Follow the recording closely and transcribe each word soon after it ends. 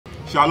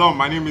Shalom,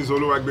 my name is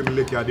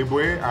Leke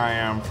Adeboye. I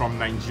am from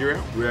Nigeria.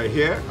 We are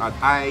here at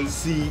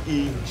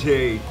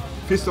ICEJ,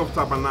 Feast of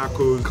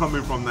Tabernacles,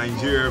 coming from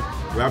Nigeria.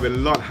 We have a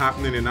lot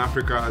happening in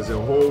Africa as a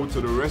whole.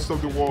 To the rest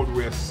of the world,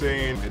 we are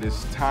saying it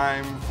is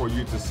time for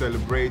you to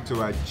celebrate,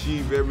 to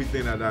achieve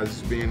everything that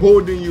has been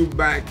holding you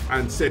back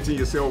and setting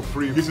yourself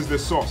free. This is the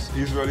source.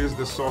 Israel is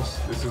the source.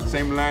 This is the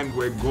same land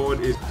where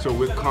God is. So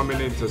we're coming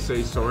in to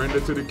say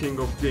surrender to the King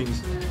of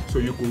Kings so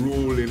you can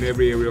rule in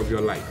every area of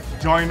your life.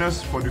 Join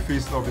us for the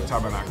Feast of the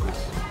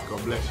Tabernacles.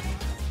 God bless you.